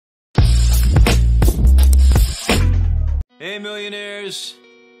Hey, millionaires.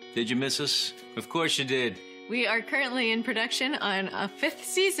 Did you miss us? Of course you did. We are currently in production on a 5th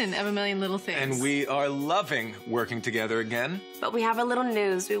season of A Million Little Things. And we are loving working together again. But we have a little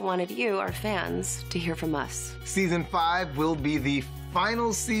news we wanted you, our fans, to hear from us. Season 5 will be the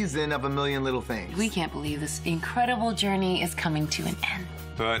final season of A Million Little Things. We can't believe this incredible journey is coming to an end.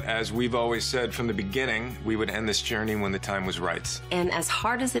 But as we've always said from the beginning, we would end this journey when the time was right. And as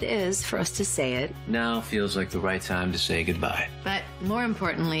hard as it is for us to say it, Now feels like the right time to say goodbye. But more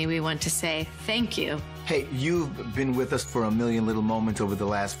importantly, we want to say thank you. Hey, you've been with us for a million little moments over the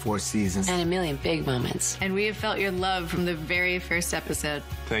last 4 seasons. And a million big moments. And we have felt your love from the very first episode.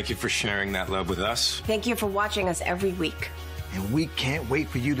 Thank you for sharing that love with us. thank you for watching us every week. And we can't wait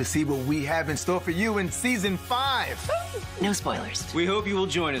for you to see what we have in store for you in Season 5. No spoilers. We hope you will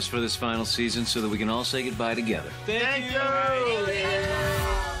join us for this final season so that we can all say goodbye together. Thank you!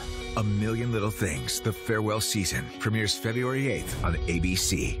 A Million Little Things, the farewell season, premieres February 8th on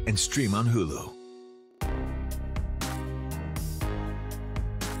ABC and stream on Hulu.